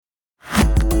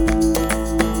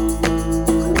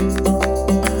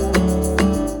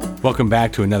Welcome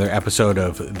back to another episode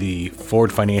of the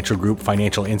Ford Financial Group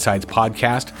Financial Insights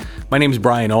podcast. My name is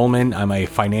Brian Ullman. I'm a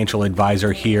financial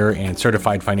advisor here and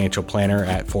certified financial planner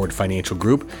at Ford Financial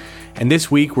Group. And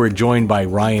this week we're joined by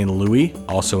Ryan Louie,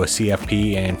 also a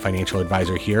CFP and financial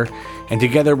advisor here. And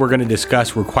together we're going to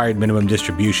discuss required minimum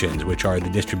distributions, which are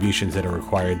the distributions that are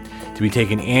required to be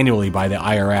taken annually by the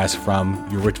IRS from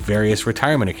your various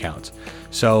retirement accounts.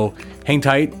 So hang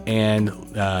tight, and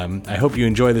I hope you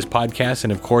enjoy this podcast.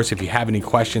 And of course, if you have any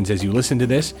questions as you listen to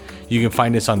this, you can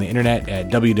find us on the internet at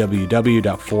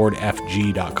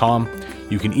www.fordfg.com.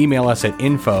 You can email us at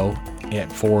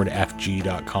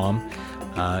info@fordfg.com.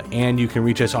 And you can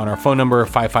reach us on our phone number,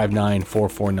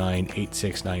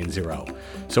 559-449-8690.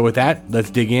 So with that, let's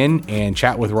dig in and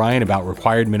chat with Ryan about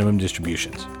required minimum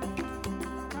distributions.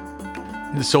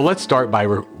 So let's start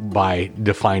by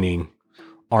defining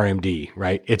RMD,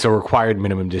 right? It's a required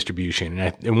minimum distribution.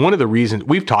 And one of the reasons,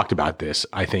 we've talked about this,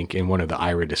 I think, in one of the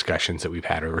IRA discussions that we've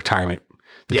had, or retirement,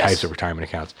 the types of retirement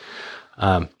accounts.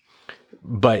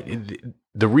 But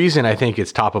the reason I think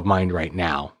it's top of mind right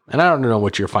now, and I don't know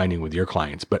what you're finding with your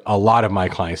clients, but a lot of my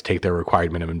clients take their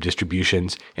required minimum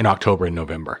distributions in October and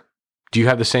November. Do you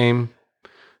have the same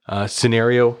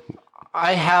scenario?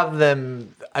 I have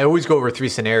them. I always go over 3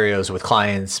 scenarios with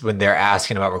clients when they're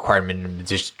asking about required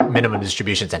minimum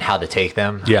distributions and how to take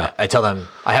them. Yeah. I tell them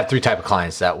I have 3 types of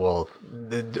clients that will,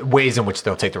 the ways in which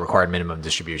they'll take the required minimum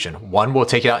distribution. One will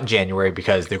take it out in January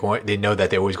because they know that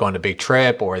they always go on a big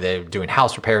trip or they're doing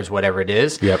house repairs, whatever it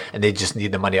is. Yep. And they just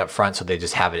need the money up front. So they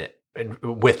just have it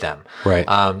with them. Right.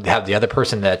 They have the other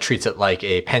person that treats it like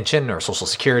a pension or Social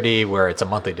Security where it's a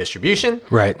monthly distribution.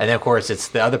 Right. And then, of course, it's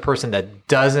the other person that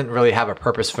doesn't really have a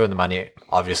purpose for the money,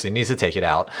 obviously needs to take it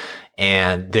out,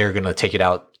 and they're going to take it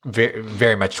out very,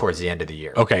 very much towards the end of the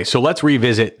year. Okay, so let's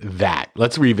revisit that.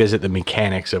 Let's revisit the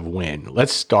mechanics of when.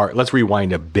 Let's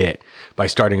rewind a bit by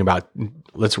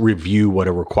let's review what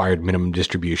a required minimum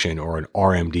distribution or an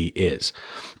RMD is.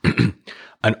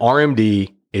 An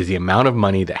RMD is the amount of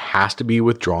money that has to be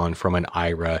withdrawn from an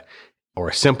IRA or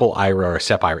a simple IRA or a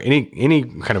SEP IRA, any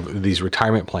kind of these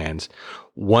retirement plans,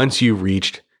 once you've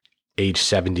reached age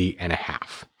 70 and a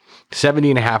half.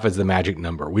 70 and a half is the magic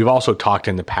number. We've also talked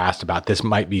in the past about this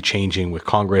might be changing with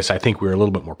Congress. I think we were a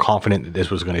little bit more confident that this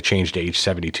was going to change to age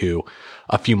 72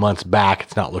 a few months back.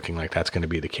 It's not looking like that's going to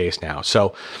be the case now.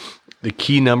 So the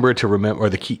key number to remember, or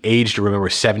the key age to remember,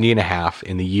 is 70 and a half.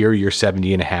 In the year you're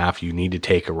 70 and a half, you need to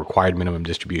take a required minimum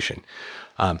distribution.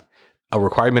 A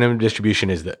required minimum distribution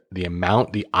is the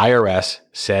amount the IRS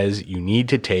says you need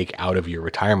to take out of your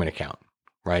retirement account,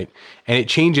 right? And it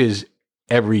changes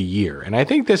every year. And I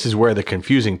think this is where the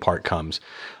confusing part comes,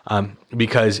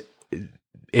 because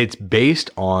it's based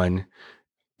on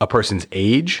a person's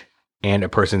age and a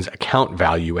person's account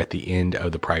value at the end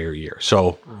of the prior year.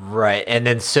 So right. And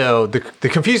then so the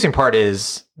confusing part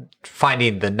is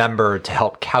finding the number to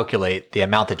help calculate the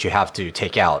amount that you have to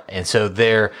take out. And so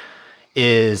there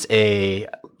is a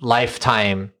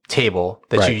lifetime table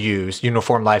that you use,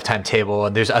 uniform lifetime table,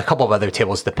 and there's a couple of other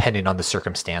tables depending on the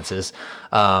circumstances.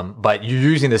 But you're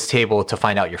using this table to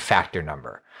find out your factor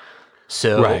number.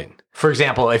 So, for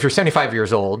example, if you're 75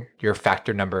 years old, your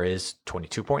factor number is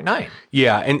 22.9.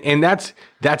 Yeah, and that's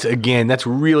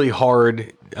really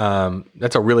hard.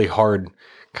 That's a really hard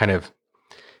kind of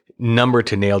number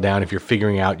to nail down if you're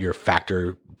figuring out your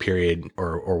factor period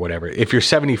or whatever. If you're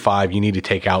 75, you need to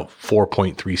take out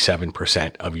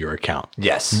 4.37% of your account.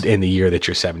 Yes. In the year that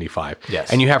you're 75.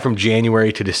 Yes. And you have from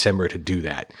January to December to do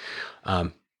that.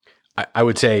 I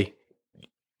would say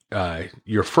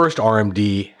your first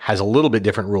RMD has a little bit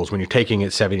different rules when you're taking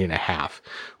it 70 and a half.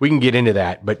 We can get into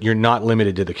that, but you're not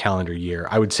limited to the calendar year.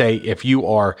 I would say if you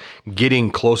are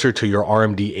getting closer to your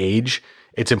RMD age,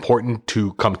 it's important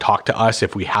to come talk to us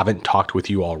if we haven't talked with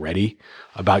you already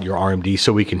about your RMD,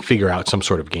 so we can figure out some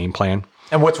sort of game plan.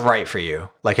 And what's right for you.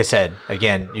 Like I said,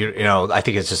 again, you know, I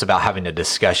think it's just about having a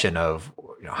discussion of,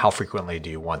 you know, how frequently do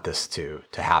you want this to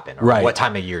happen? Or what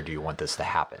time of year do you want this to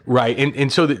happen? Right. And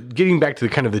so getting back to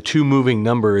the kind of the 2 moving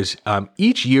numbers,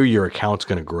 each year your account's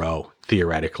going to grow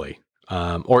theoretically.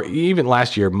 Or even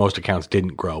last year, most accounts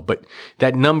didn't grow, but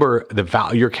that number,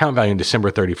 your account value on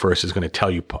December 31st is going to tell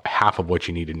you half of what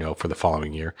you need to know for the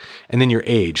following year. And then your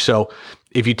age. So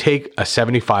if you take a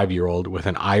 75-year-old with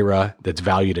an IRA that's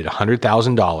valued at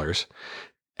 $100,000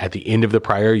 at the end of the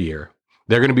prior year,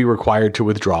 they're going to be required to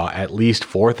withdraw at least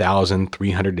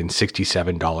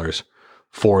 $4,367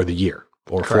 for the year,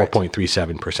 or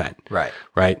 4.37%. Right.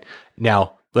 Right.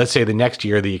 Now, let's say the next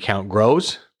year the account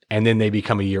grows and then they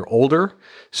become a year older.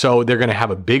 So they're going to have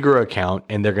a bigger account,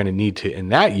 and they're going to need to, in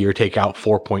that year, take out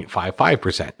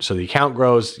 4.55%. So the account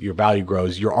grows, your value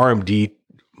grows, your RMD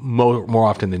more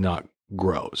often than not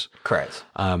grows. Correct.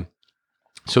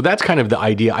 So that's kind of the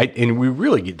idea. And we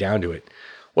really get down to it.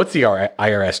 What's the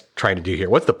IRS trying to do here?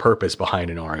 What's the purpose behind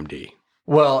an RMD?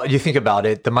 Well, you think about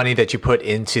it, the money that you put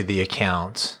into the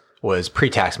account was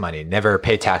pre-tax money, never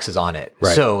pay taxes on it.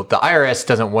 Right. So the IRS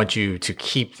doesn't want you to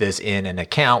keep this in an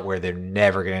account where they're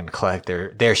never going to collect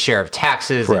their share of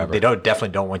taxes. Forever. And they definitely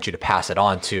don't want you to pass it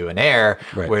on to an heir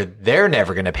Right. where they're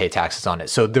never going to pay taxes on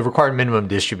it. So the required minimum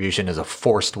distribution is a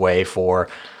forced way for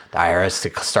the IRS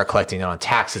to start collecting on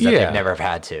taxes that they've never have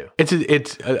had to.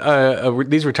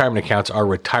 These retirement accounts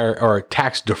are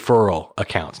tax deferral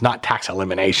accounts, not tax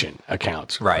elimination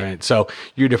accounts. Right. So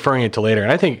you're deferring it to later.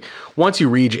 And I think once you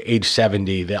reach age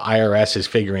 70, the IRS is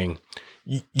figuring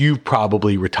you've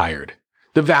probably retired.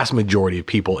 The vast majority of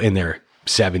people in their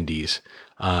 70s,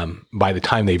 by the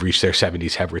time they've reached their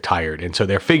 70s, have retired. And so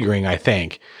they're figuring, I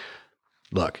think,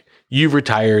 look, you've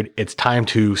retired. It's time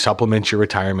to supplement your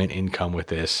retirement income with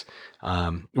this.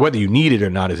 Whether you need it or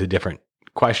not is a different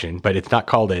question, but it's not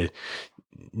called a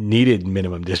needed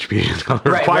minimum distribution, it's called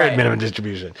a required minimum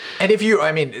distribution. And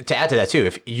to add to that too,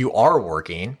 if you are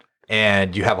working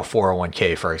and you have a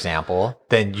 401k, for example,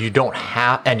 then you don't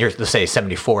have, and you're, let's say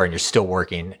 74 and you're still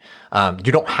working,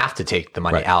 you don't have to take the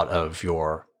money out of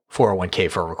your 401k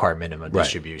for a required minimum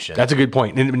distribution. That's a good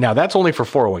point. And now that's only for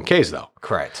 401ks though.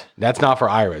 Correct. That's not for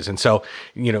IRAs. And so,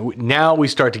 now we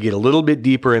start to get a little bit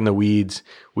deeper in the weeds.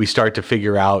 We start to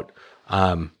figure out,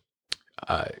 when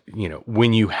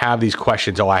you have these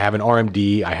questions, I have an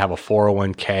RMD, I have a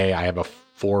 401k, I have a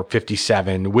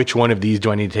 457. Which one of these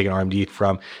do I need to take an RMD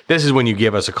from? This is when you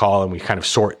give us a call and we kind of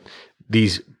sort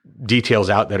these details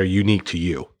out that are unique to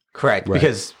you. Correct. Right.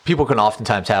 Because people can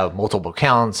oftentimes have multiple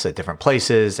accounts at different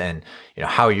places, and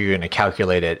how are you going to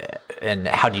calculate it, and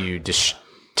how do you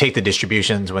take the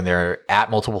distributions when they're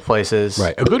at multiple places?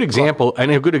 Right. A good example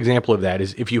of that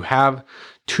is if you have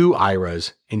two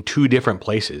IRAs in two different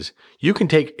places, you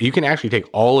can actually take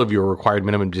all of your required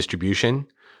minimum distribution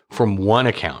from one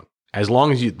account, as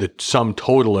long as the sum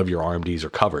total of your RMDs are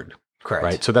covered. Correct.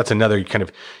 Right. So that's another kind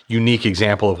of unique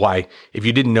example of why, if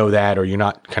you didn't know that, or you're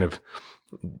not kind of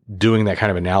doing that kind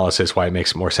of analysis, why it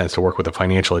makes more sense to work with a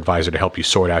financial advisor to help you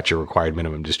sort out your required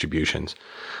minimum distributions.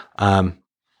 I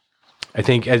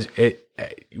think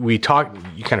we talked,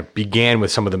 you kind of began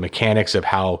with some of the mechanics of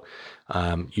how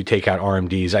you take out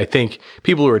RMDs. I think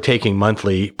people who are taking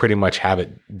monthly pretty much have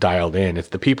it dialed in. It's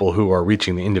the people who are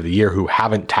reaching the end of the year who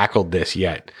haven't tackled this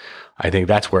yet. I think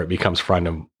that's where it becomes front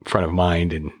of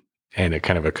mind and a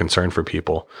kind of a concern for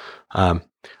people.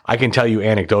 I can tell you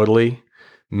anecdotally,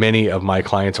 many of my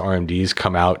clients' RMDs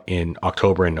come out in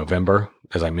October and November,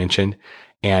 as I mentioned.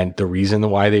 And the reason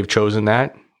why they've chosen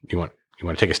that, you want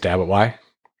to take a stab at why?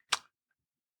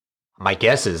 My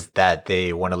guess is that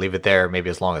they want to leave it there maybe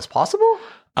as long as possible.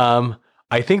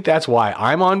 I think that's why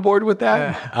I'm on board with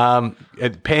that.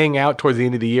 Paying out towards the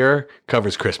end of the year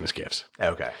covers Christmas gifts.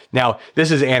 Okay. Now, this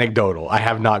is anecdotal. I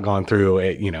have not gone through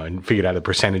it, and figured out the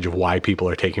percentage of why people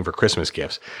are taking for Christmas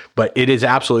gifts, but it is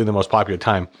absolutely the most popular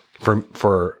time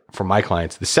for my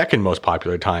clients. The second most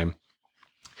popular time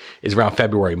is around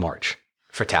February, March.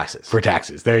 For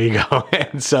taxes. There you go.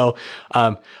 And so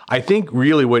I think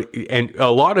really and a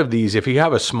lot of these, if you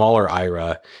have a smaller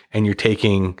IRA and you're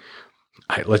taking,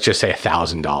 let's just say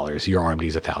 $1,000, your RMD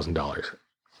is $1,000.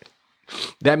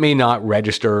 That may not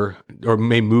register or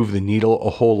may move the needle a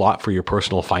whole lot for your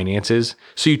personal finances.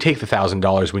 So you take the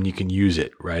 $1,000 when you can use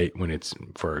it, right? When it's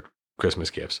for Christmas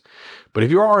gifts. But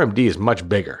if your RMD is much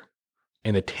bigger,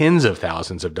 in the tens of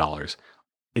thousands of dollars,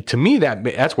 to me,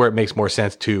 that's where it makes more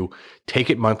sense to take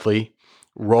it monthly,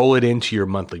 roll it into your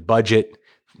monthly budget,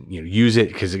 use it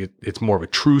because it's more of a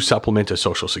true supplement to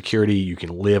Social Security. You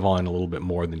can live on a little bit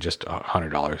more than just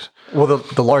 $100. Well,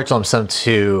 the large lump sum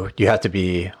too, you have to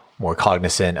be more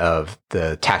cognizant of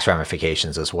the tax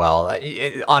ramifications as well.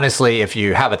 Honestly, if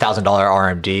you have $1,000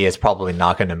 RMD, it's probably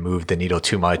not going to move the needle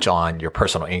too much on your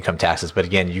personal income taxes. But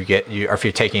again, or if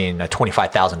you're taking a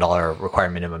 $25,000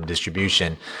 required minimum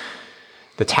distribution,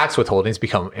 the tax withholdings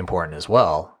become important as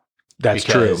well. That's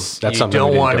true. That's something you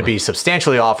don't want to be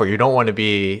substantially off, or you don't want to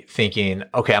be thinking,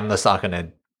 okay, I'm just not going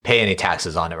to pay any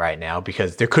taxes on it right now,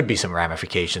 because there could be some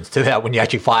ramifications to that when you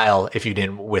actually file if you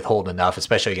didn't withhold enough,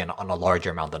 especially again on a larger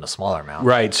amount than a smaller amount.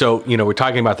 Right. So, we're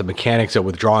talking about the mechanics of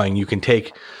withdrawing. You can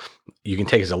take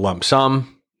as a lump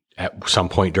sum at some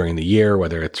point during the year,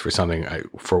 whether it's for something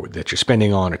that you're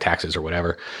spending on or taxes or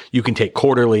whatever. You can take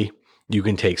quarterly. You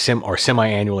can take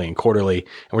semi-annually and quarterly.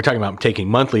 And we're talking about taking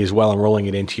monthly as well and rolling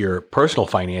it into your personal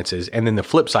finances. And then the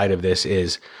flip side of this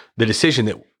is the decision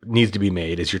that needs to be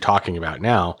made, as you're talking about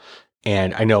now.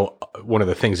 And I know one of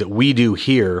the things that we do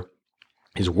here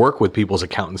is work with people's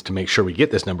accountants to make sure we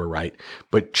get this number right,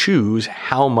 but choose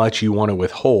how much you want to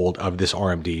withhold of this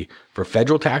RMD for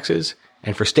federal taxes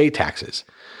and for state taxes.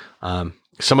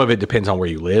 Some of it depends on where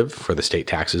you live for the state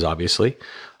taxes, obviously.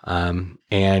 And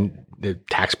the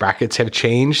tax brackets have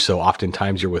changed. So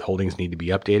oftentimes your withholdings need to be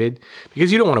updated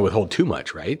because you don't want to withhold too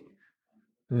much, right?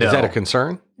 No. Is that a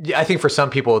concern? Yeah, I think for some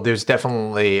people, there's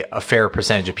definitely a fair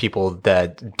percentage of people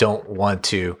that don't want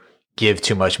to give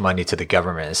too much money to the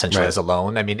government, essentially as a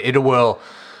loan. I mean, it'll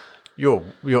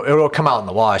come out in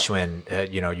the wash when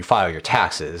you file your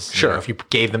taxes. Sure. If you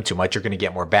gave them too much, you're going to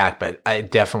get more back. But I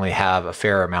definitely have a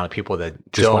fair amount of people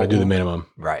that just want to do the minimum.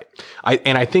 Right.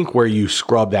 I think where you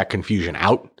scrub that confusion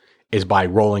out is by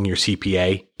rolling your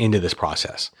CPA into this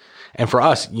process. And for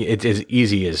us, it's as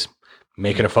easy as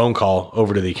making a phone call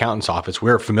over to the accountant's office.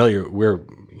 We're familiar.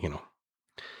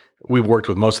 We've worked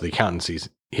with most of the accountancies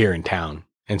here in town.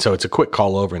 And so it's a quick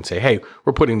call over and say, hey,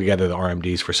 we're putting together the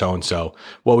RMDs for so-and-so.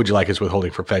 What would you like us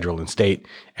withholding for federal and state?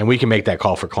 And we can make that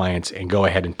call for clients and go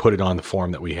ahead and put it on the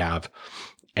form that we have.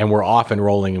 And we're off and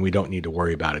rolling and we don't need to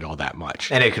worry about it all that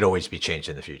much. And it could always be changed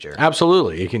in the future.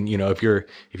 Absolutely. It can, if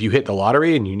you hit the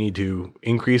lottery and you need to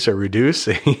increase or reduce,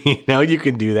 you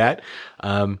can do that.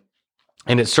 And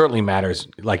it certainly matters,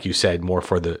 like you said, more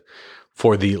for the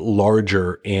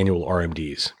larger annual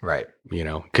RMDs. Right.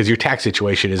 Because your tax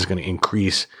situation is going to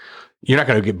increase. You're not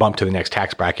going to get bumped to the next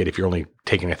tax bracket if you're only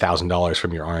taking $1,000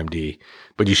 from your RMD,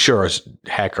 but you sure as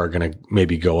heck are going to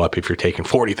maybe go up if you're taking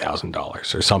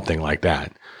 $40,000 or something like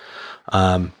that.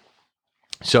 And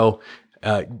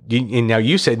now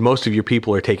you said most of your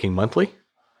people are taking monthly?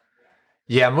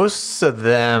 Yeah, most of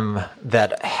them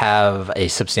that have a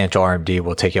substantial RMD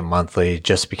will take it monthly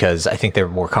just because I think they're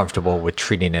more comfortable with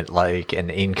treating it like an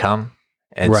income.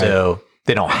 And so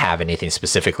they don't have anything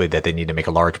specifically that they need to make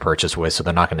a large purchase with, so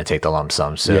they're not going to take the lump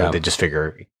sum. So they just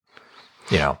figure,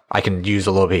 I can use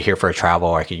a little bit here for travel,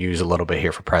 or I could use a little bit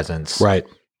here for presents. Right.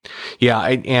 Yeah,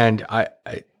 I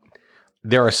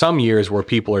there are some years where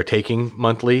people are taking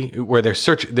monthly, where their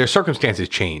circumstances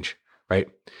change, right?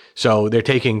 So they're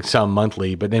taking some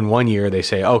monthly, but then one year they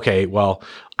say, okay, well,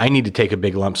 I need to take a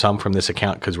big lump sum from this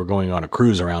account because we're going on a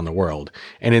cruise around the world.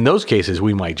 And in those cases,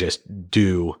 we might just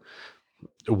do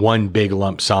one big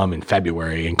lump sum in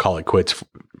February and call it quits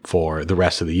for the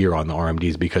rest of the year on the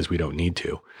RMDs because we don't need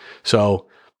to. So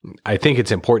I think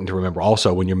it's important to remember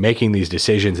also when you're making these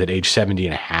decisions at age 70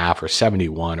 and a half or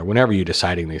 71 or whenever you're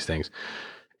deciding these things,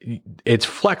 it's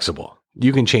flexible.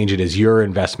 You can change it as your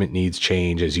investment needs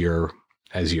change, as your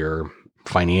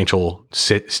financial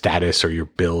status or your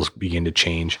bills begin to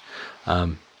change.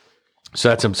 So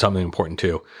that's something important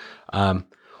too.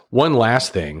 One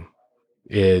last thing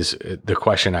is the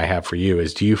question I have for you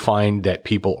is, do you find that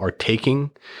people are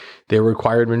taking their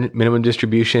required minimum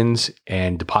distributions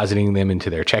and depositing them into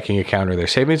their checking account or their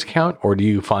savings account? Or do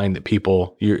you find that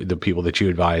the people that you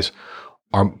advise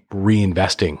are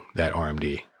reinvesting that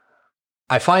RMD?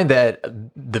 I find that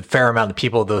the fair amount of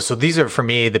people, though, so these are for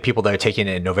me, the people that are taking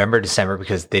it in November, December,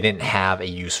 because they didn't have a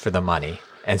use for the money.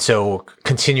 And so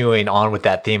continuing on with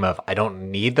that theme of, I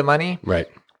don't need the money. Right.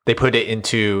 They put it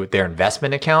into their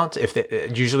investment account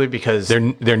usually because they're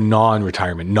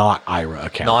non-retirement, not IRA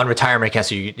account. Non-retirement account.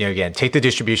 So you again, take the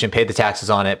distribution, pay the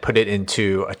taxes on it, put it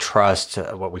into a trust,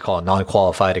 what we call a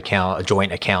non-qualified account, a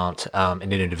joint account,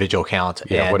 an individual account,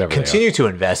 and whatever continue to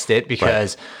invest it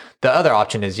because the other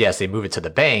option is, yes, they move it to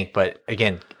the bank, but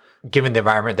again, given the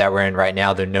environment that we're in right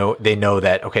now, they know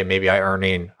that, okay, maybe I'm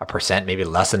earning 1%, maybe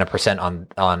less than 1%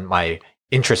 on my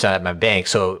interest at my bank.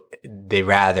 So they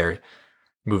rather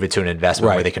move it to an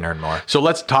investment where they can earn more. So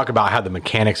let's talk about how the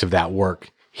mechanics of that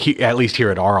work, at least here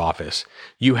at our office.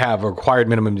 You have a required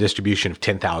minimum distribution of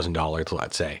 $10,000,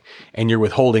 let's say, and you're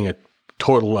withholding a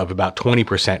total of about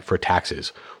 20% for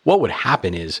taxes. What would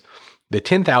happen is the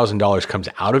 $10,000 comes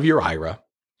out of your IRA,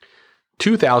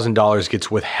 $2,000 gets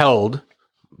withheld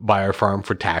by our firm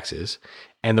for taxes,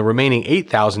 and the remaining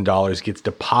 $8,000 gets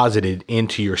deposited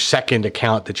into your second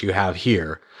account that you have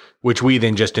here, which we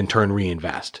then just in turn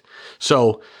reinvest.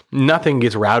 So nothing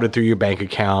gets routed through your bank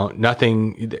account.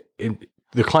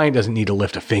 The client doesn't need to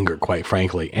lift a finger, quite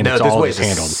frankly, and it's all just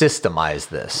handled. Systemize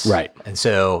this, right? And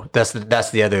so that's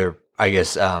the other, I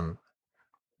guess,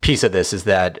 piece of this is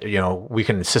that we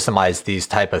can systemize these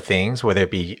type of things, whether it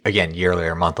be again yearly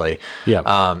or monthly.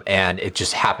 Yeah. And it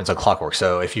just happens on clockwork.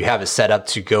 So if you have it set up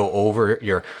to go over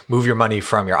move your money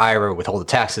from your IRA, withhold the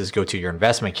taxes, go to your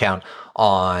investment account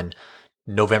on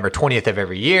November 20th of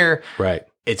every year, Right.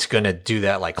 it's going to do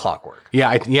that like clockwork.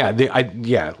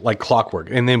 Yeah, like clockwork.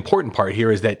 And the important part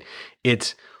here is that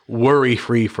it's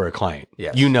worry-free for a client.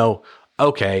 Yes. You know,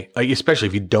 okay, like especially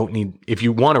if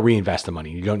you want to reinvest the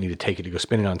money, you don't need to take it to go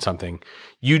spend it on something.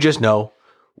 You just know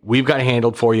we've got it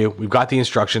handled for you. We've got the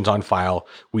instructions on file.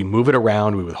 We move it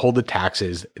around. We withhold the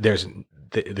taxes.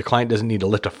 The client doesn't need to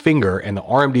lift a finger, and the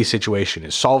RMD situation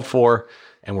is solved for,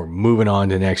 and we're moving on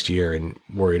to next year and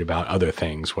worried about other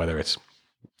things, whether it's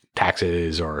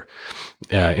taxes or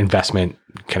investment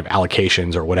kind of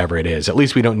allocations or whatever it is. At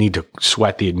least we don't need to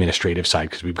sweat the administrative side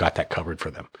because we've got that covered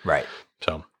for them. Right.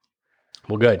 So,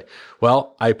 well, good.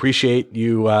 Well, I appreciate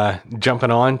you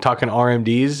jumping on, talking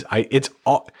RMDs.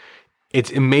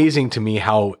 It's amazing to me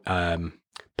how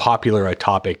popular a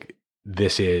topic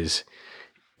this is,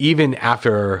 even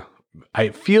after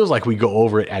it feels like we go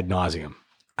over it ad nauseum.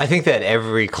 I think that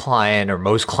every client or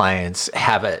most clients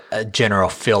have a general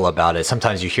feel about it.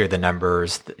 Sometimes you hear the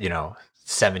numbers,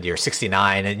 70 or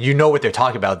 69, and you know what they're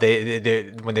talking about.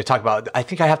 When they talk about, I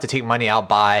think I have to take money out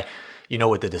by, you know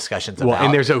what the discussion's about. Well,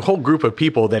 and there's a whole group of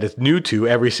people that it's new to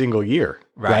every single year,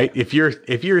 right? If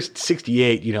you're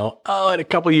 68, in a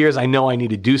couple of years, I know I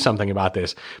need to do something about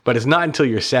this, but it's not until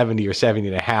you're 70 or 70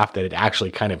 and a half that it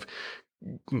actually kind of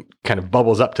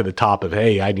bubbles up to the top of,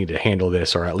 hey, I need to handle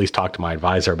this, or at least talk to my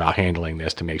advisor about handling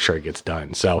this to make sure it gets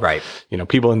done. So,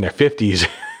 people in their 50s,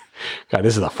 God,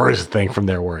 this is the first thing from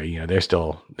their worry.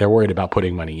 They're worried about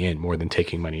putting money in more than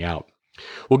taking money out.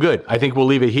 Well, good. I think we'll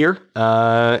leave it here,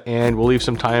 and we'll leave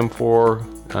some time for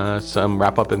some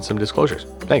wrap up and some disclosures.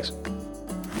 Thanks.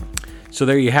 So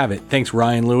there you have it. Thanks,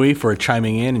 Ryan Louie, for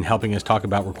chiming in and helping us talk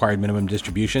about required minimum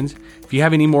distributions. If you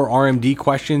have any more RMD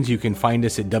questions, you can find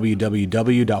us at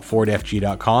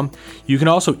www.fordfg.com. You can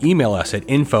also email us at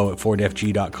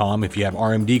info@fordfg.com if you have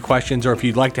RMD questions, or if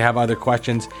you'd like to have other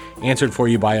questions answered for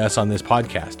you by us on this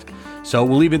podcast. So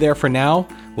we'll leave it there for now.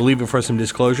 We'll leave it for some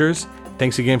disclosures.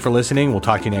 Thanks again for listening. We'll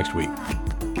talk to you next week.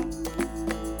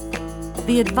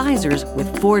 The advisors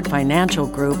with Ford Financial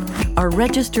Group are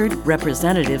registered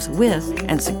representatives with,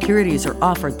 and securities are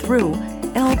offered through,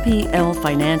 LPL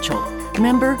Financial,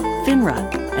 member FINRA,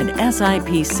 and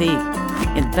SIPC.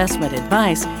 Investment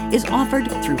advice is offered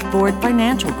through Ford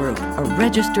Financial Group, a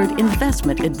registered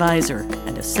investment advisor,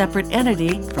 and a separate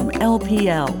entity from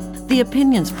LPL. The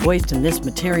opinions voiced in this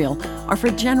material are for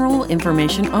general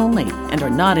information only and are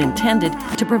not intended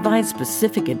to provide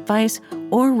specific advice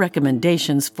or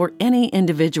recommendations for any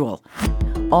individual.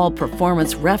 All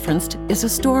performance referenced is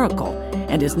historical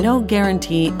and is no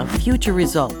guarantee of future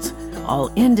results.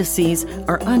 All indices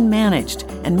are unmanaged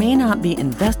and may not be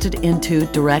invested into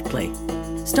directly.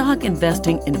 Stock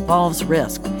investing involves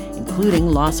risk, including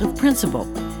loss of principal.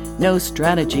 No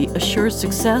strategy assures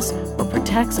success or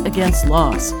protects against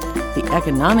loss. The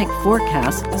economic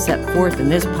forecasts set forth in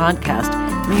this podcast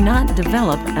may not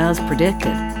develop as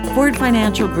predicted. Ford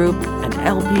Financial Group and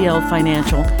LPL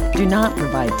Financial do not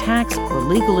provide tax or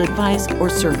legal advice or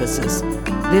services.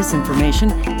 This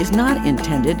information is not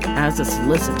intended as a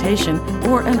solicitation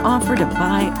or an offer to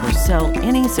buy or sell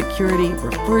any security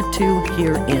referred to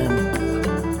herein.